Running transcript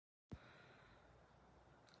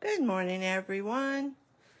Good morning, everyone.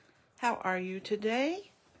 How are you today?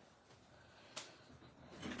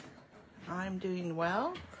 I'm doing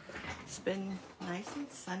well. It's been nice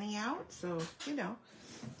and sunny out, so,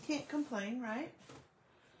 can't complain, right?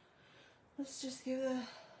 Let's just give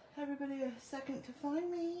everybody a second to find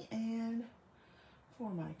me and for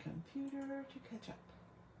my computer to catch up.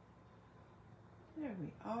 There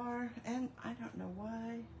we are, and I don't know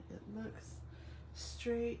why it looks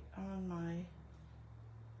straight on my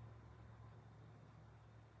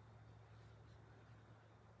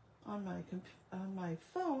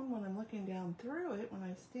phone when I'm looking down through it when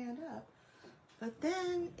I stand up, but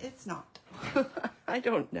then it's not. I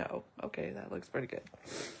don't know. Okay, that looks pretty good.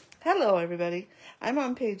 Hello, everybody. I'm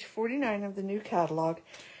on page 49 of the new catalog,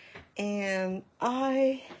 and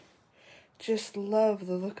I just love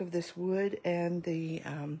the look of this wood and the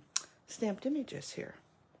stamped images here.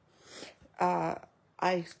 I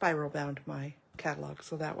spiral bound my catalog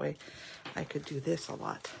so that way I could do this a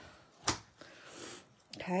lot.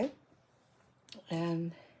 Okay,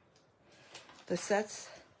 and the sets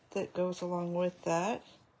that goes along with that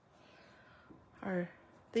are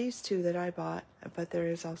these two that I bought, but there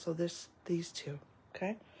is also these two,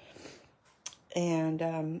 okay?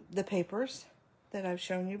 And the papers that I've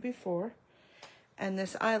shown you before, and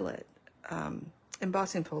this eyelet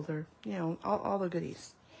embossing folder, all the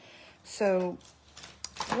goodies. So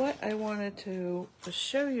what I wanted to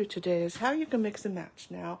show you today is how you can mix and match.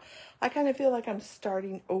 Now, I kind of feel like I'm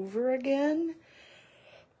starting over again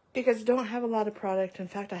because I don't have a lot of product. In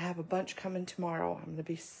fact, I have a bunch coming tomorrow. I'm going to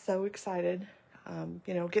be so excited.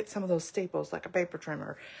 Get some of those staples like a paper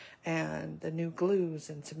trimmer and the new glues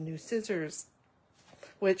and some new scissors,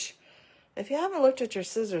 which if you haven't looked at your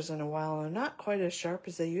scissors in a while and they're not quite as sharp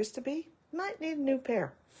as they used to be, you might need a new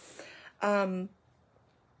pair.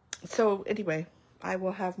 So anyway, I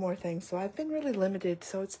will have more things. So I've been really limited.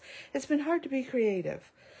 So it's been hard to be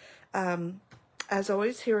creative. As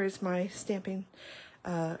always, here is my stamping,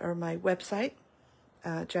 or my website,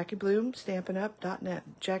 Jackie Bluhm, stampinup.net,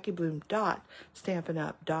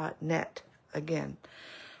 JackieBluhm.stampinup.net. Again,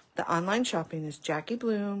 the online shopping is Jackie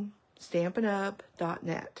Bluhm,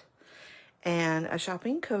 stampinup.net. And a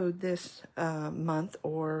shopping code this month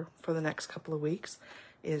or for the next couple of weeks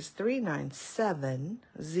is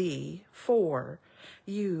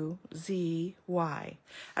 397Z4UZY.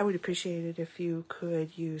 I would appreciate it if you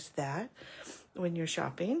could use that when you're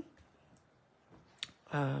shopping.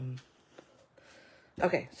 Okay,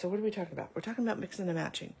 so what are we talking about? We're talking about mixing and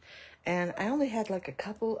matching. And I only had like a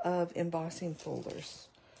couple of embossing folders.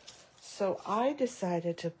 So I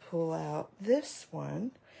decided to pull out this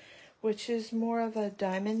one, which is more of a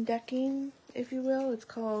diamond decking, if you will. It's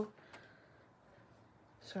called...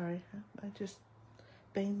 Sorry, I just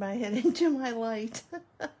banged my head into my light.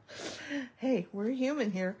 Hey, we're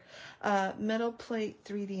human here. Metal plate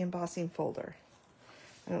 3D embossing folder.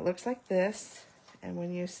 And it looks like this. And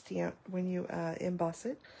when you emboss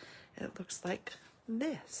it, it looks like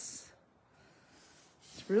this.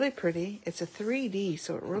 It's really pretty. It's a 3D,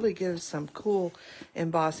 so it really gives some cool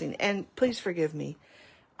embossing. And please forgive me.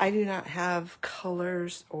 I do not have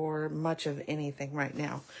colors or much of anything right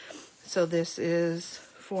now. So this is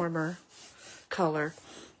former color,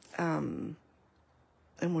 and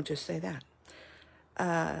we'll just say that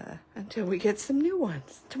until we get some new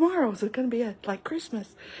ones. Tomorrow is going to be like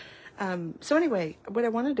Christmas. So anyway, what I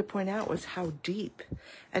wanted to point out was how deep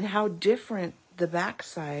and how different the back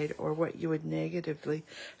side, or what you would negatively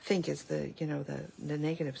think is the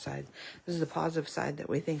negative side. This is the positive side that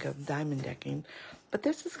we think of diamond decking. But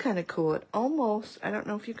this is kind of cool. It almost, I don't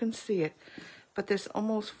know if you can see it, but this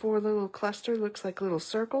almost 4 little cluster looks like little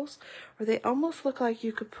circles, or they almost look like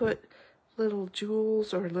you could put little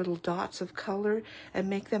jewels or little dots of color and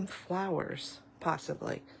make them flowers,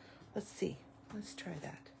 possibly. Let's see. Let's try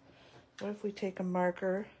that. What if we take a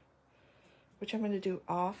marker, which I'm going to do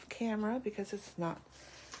off camera because it's not,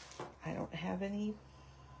 I don't have any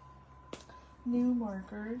new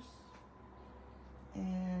markers.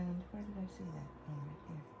 And where did I see that? Oh,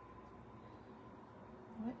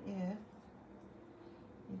 right here. What if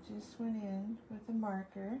you just went in with a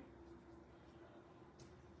marker,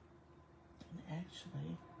 and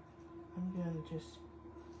actually, I'm going to just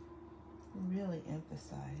really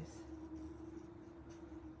emphasize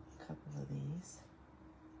a couple of these.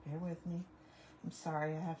 Bear with me. I'm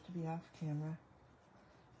sorry I have to be off camera,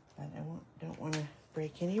 but I don't want to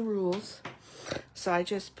break any rules. So I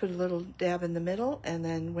just put a little dab in the middle and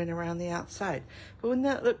then went around the outside. But wouldn't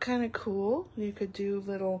that look kind of cool? You could do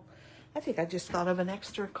little, I think I just thought of an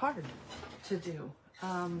extra card to do.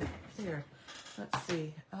 Here, let's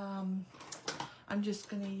see. I'm just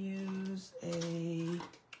going to use a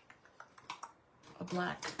a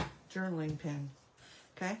black journaling pen,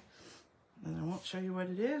 okay? And I won't show you what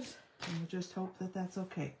it is, and we'll just hope that that's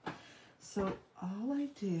okay. So all I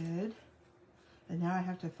did, and now I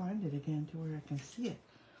have to find it again to where I can see it,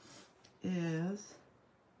 is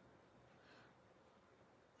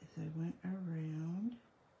I went around,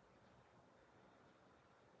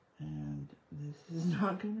 and this is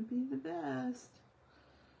not going to be the best.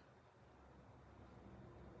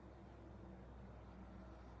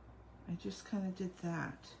 I just kind of did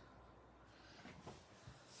that.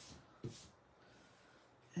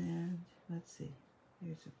 And let's see,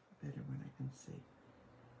 here's a better one I can see.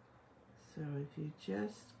 So if you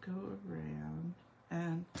just go around,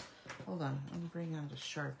 and hold on, let me bring out a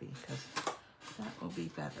Sharpie because that will be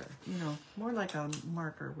better. You know, more like a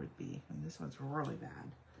marker would be, and this one's really bad.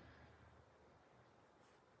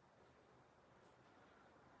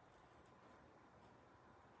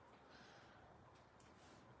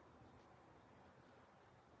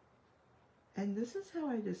 And this is how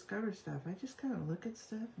I discover stuff. I just kind of look at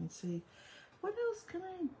stuff and see, what else can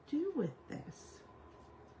I do with this?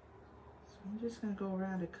 So I'm just going to go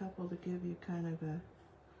around a couple to give you kind of a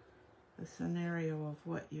scenario of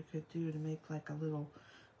what you could do to make like a little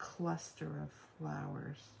cluster of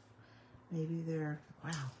flowers. Maybe they're,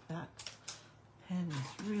 wow, that pen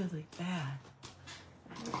is really bad.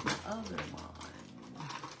 Where's the other one?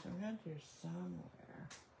 It's around here somewhere.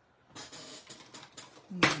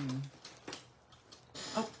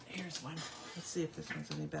 Oh, here's one. Let's see if this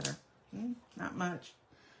one's any better. Not much,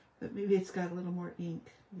 but maybe it's got a little more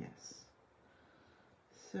ink. Yes.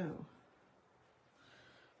 So,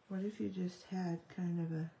 what if you just had kind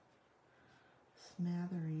of a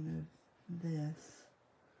smattering of this?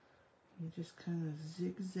 You just kind of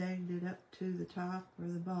zigzagged it up to the top or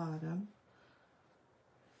the bottom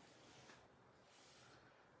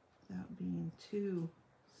without being too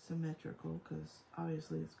symmetrical, because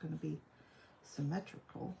obviously it's going to be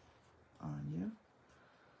symmetrical on you.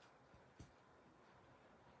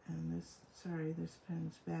 And this, sorry, this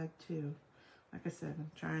pen's bad too. Like I said,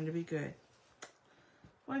 I'm trying to be good.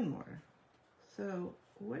 One more. So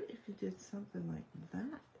what if you did something like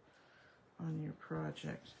that on your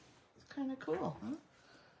project? It's kind of cool, huh?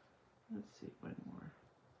 Let's see, one more.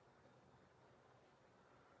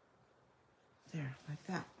 There, like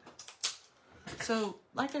that. So,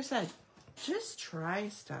 like I said, just try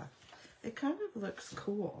stuff. It kind of looks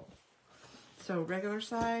cool. So regular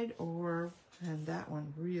side, and that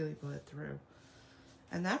one really bled through.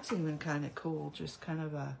 And that's even kind of cool, just kind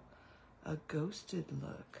of a ghosted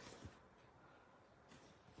look.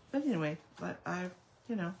 But anyway,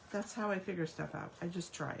 that's how I figure stuff out. I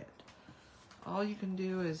just try it. All you can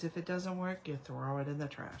do is, if it doesn't work, you throw it in the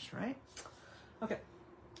trash, right? Okay,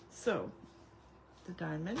 so the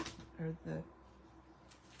diamond, or the,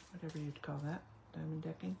 whatever you'd call that, diamond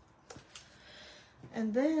decking.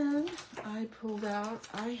 And then I pulled out,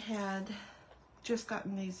 I had just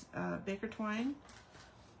gotten these Baker twine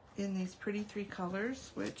in these pretty 3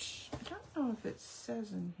 colors, which I don't know if it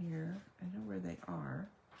says in here. I know where they are.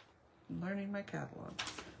 I'm learning my catalog.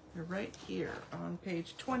 They're right here on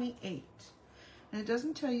page 28. And it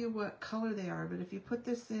doesn't tell you what color they are, but if you put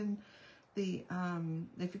this in the,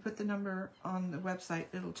 if you put the number on the website,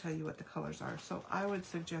 it'll tell you what the colors are. So I would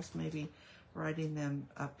suggest maybe writing them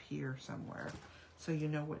up here somewhere, so you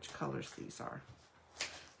know which colors these are.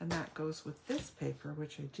 And that goes with this paper,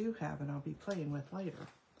 which I do have and I'll be playing with later.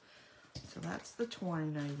 So that's the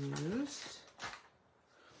twine I used.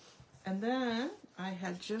 And then I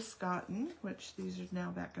had just gotten, which these are now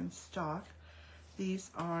back in stock,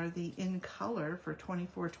 these are the In Color for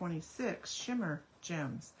 24-26 Shimmer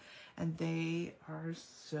Gems. And they are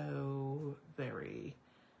so very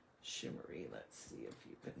shimmery. Let's see if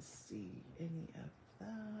you can see any of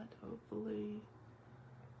that, hopefully.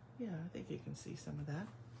 Yeah, I think you can see some of that.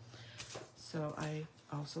 So I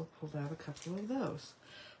also pulled out a couple of those.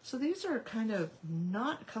 So these are kind of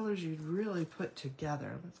not colors you'd really put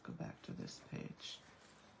together. Let's go back to this page.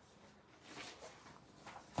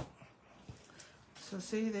 So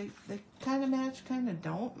see, they kind of match, kind of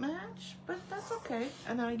don't match, but that's okay.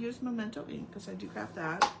 And I use Memento ink because I do have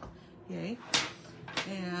that. Yay.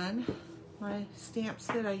 And my stamps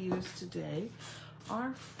that I use today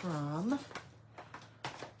are from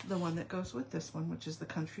the one that goes with this one, which is the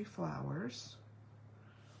Country Flowers.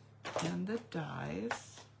 And the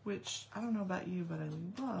dies, which I don't know about you, but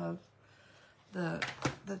I love the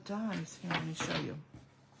dies. Here, let me show you.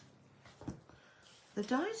 The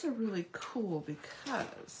dies are really cool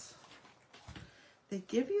because they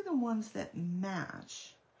give you the ones that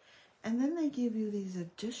match, and then they give you these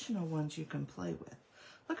additional ones you can play with.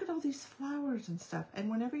 Look at all these flowers and stuff. And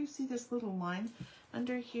whenever you see this little line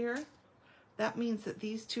under here, that means that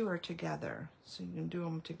these two are together. So you can do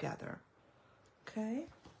them together. Okay?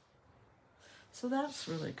 So that's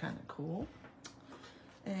really kind of cool.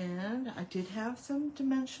 And I did have some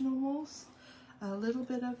dimensionals, a little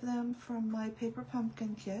bit of them from my paper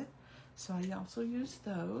pumpkin kit. So I also used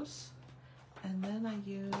those. And then I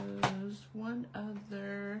used one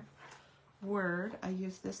other word. I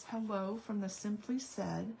used this hello from the Simply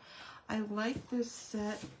Said. I like this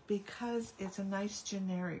set because it's a nice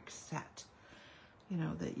generic set. You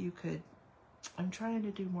know, that you could, I'm trying to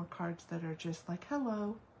do more cards that are just like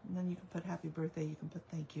hello, and then you can put happy birthday, you can put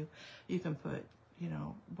thank you, you can put, you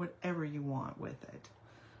know, whatever you want with it.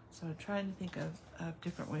 So I'm trying to think of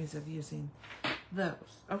different ways of using those.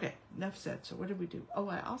 Okay, enough said. So what did we do? Oh,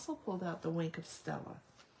 I also pulled out the Wink of Stella.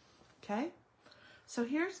 Okay, so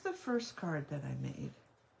here's the first card that I made.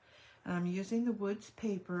 And I'm using the Woods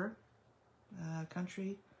paper,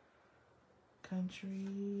 country,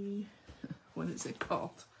 what is it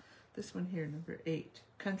called? This one here, number 8.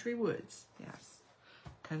 Country Woods, yes.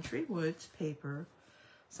 Country Woods paper,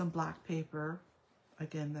 some black paper,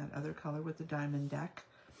 again, that other color with the diamond deck.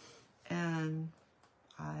 And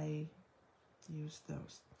I used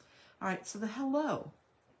those. All right, so the hello.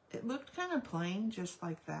 It looked kind of plain, just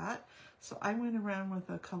like that. So I went around with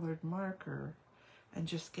a colored marker and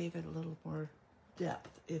just gave it a little more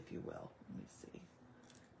depth, if you will. Let me see.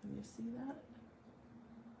 Can you see that?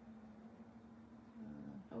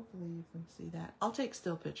 Hopefully you can see that. I'll take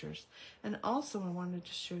still pictures. And also I wanted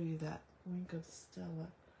to show you that Wink of Stella.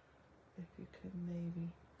 If you could maybe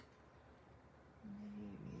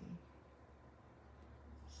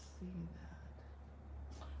see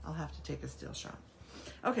that. I'll have to take a still shot.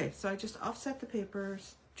 Okay, so I just offset the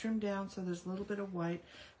papers, trim down so there's a little bit of white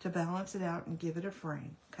to balance it out and give it a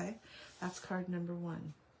frame, okay? That's card number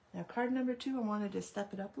 1. Now card number 2, I wanted to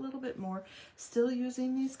step it up a little bit more, still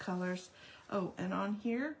using these colors. Oh, and on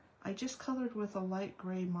here, I just colored with a light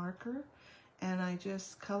gray marker, and I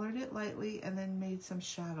just colored it lightly and then made some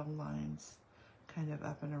shadow lines kind of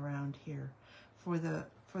up and around here for the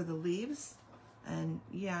leaves. And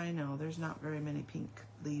yeah, I know there's not very many pink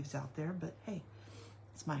leaves out there, but hey,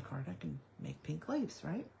 it's my card. I can make pink leaves,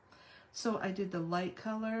 right? So I did the light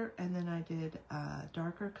color, and then I did a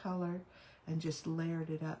darker color and just layered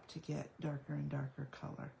it up to get darker and darker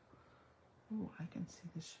color. Ooh, I can see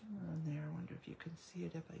the shimmer on there. I wonder if you can see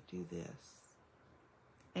it if I do this.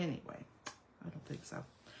 Anyway, I don't think so.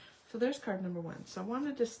 So there's card number 1. So I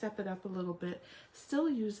wanted to step it up a little bit, still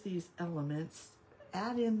use these elements,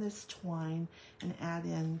 add in this twine, and add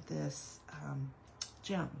in this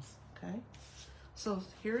gems, okay? So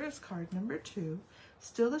here is card number 2.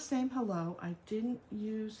 Still the same hello. I didn't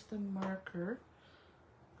use the marker,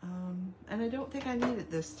 and I don't think I need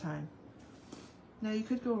it this time. Now you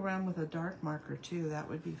could go around with a dark marker too, that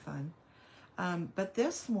would be fun. But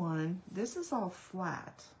this one, this is all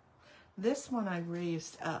flat. This one I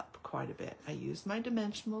raised up quite a bit. I used my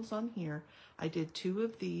dimensionals on here. I did 2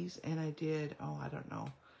 of these, and I did, oh, I don't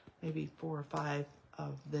know, maybe 4 or 5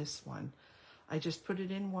 of this one. I just put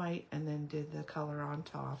it in white and then did the color on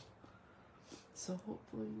top. So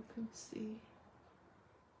hopefully you can see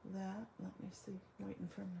that. Let me see, I'm waiting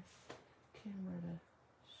for my camera to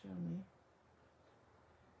show me.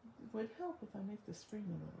 It would help if I make the screen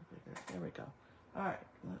a little bigger. There we go. All right,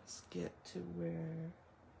 let's get to where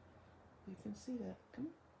you can see that. Come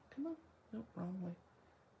on, come on. Nope, wrong way.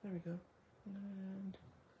 There we go. And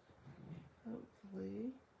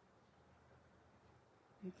hopefully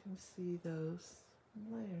you can see those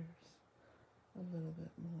layers a little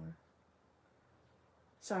bit more.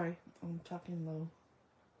 Sorry, I'm talking low.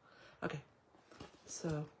 Okay,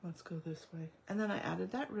 so let's go this way. And then I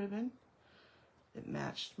added that ribbon. It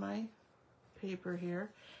matched my paper here.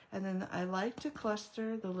 And then I like to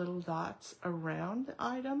cluster the little dots around the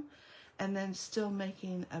item and then still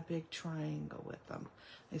making a big triangle with them.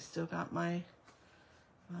 I still got my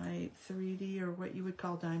 3D, or what you would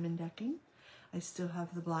call diamond decking. I still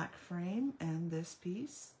have the black frame and this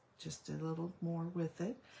piece, just a little more with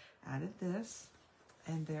it. Added this,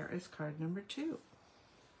 and there is card number 2.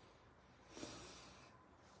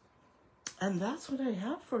 And that's what I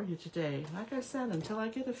have for you today. Like I said, until I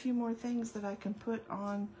get a few more things that I can put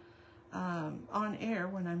on air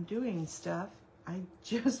when I'm doing stuff, I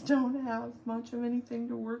just don't have much of anything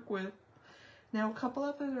to work with. Now, a couple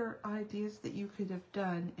of other ideas that you could have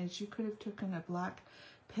done is you could have taken a black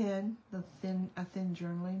pen, a thin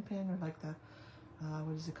journaling pen, or like the,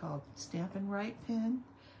 what is it called, Stamp and Write pen,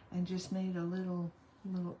 and just made a little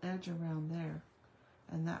edge around there.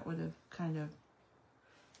 And that would have kind of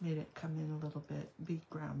made it come in a little bit, be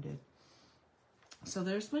grounded. So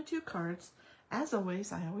there's my 2 cards. As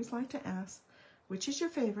always, I always like to ask, which is your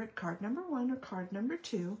favorite, card number 1 or card number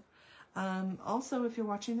 2? Also, if you're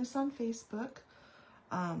watching this on Facebook,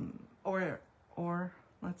 or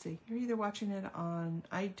let's see, you're either watching it on,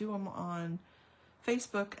 I do them on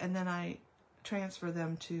Facebook and then I transfer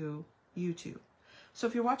them to YouTube. So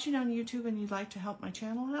if you're watching on YouTube and you'd like to help my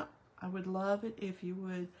channel out, I would love it if you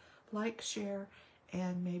would like, share,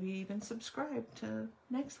 and maybe even subscribe to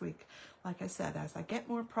next week. Like I said, as I get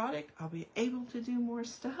more product, I'll be able to do more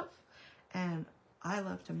stuff, and I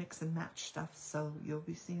love to mix and match stuff, so you'll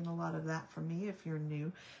be seeing a lot of that from me. If you're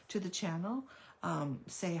new to the channel,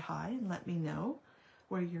 say hi and let me know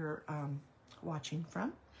where you're watching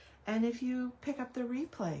from. And if you pick up the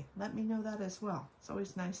replay, let me know that as well. It's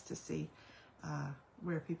always nice to see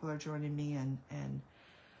where people are joining me, and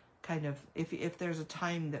kind of, if there's a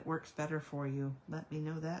time that works better for you, let me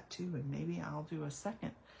know that too, and maybe I'll do a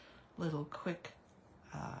second little quick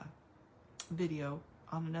video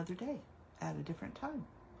on another day at a different time.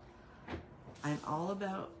 I'm all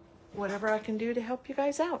about whatever I can do to help you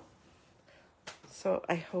guys out. So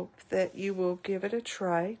I hope that you will give it a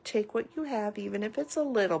try. Take what you have, even if it's a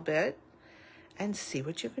little bit, and see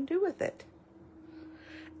what you can do with it.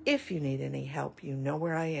 If you need any help, you know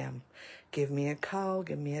where I am. Give me a call,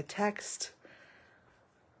 give me a text,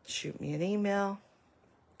 shoot me an email,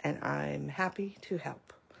 and I'm happy to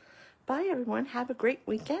help. Bye, everyone. Have a great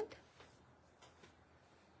weekend.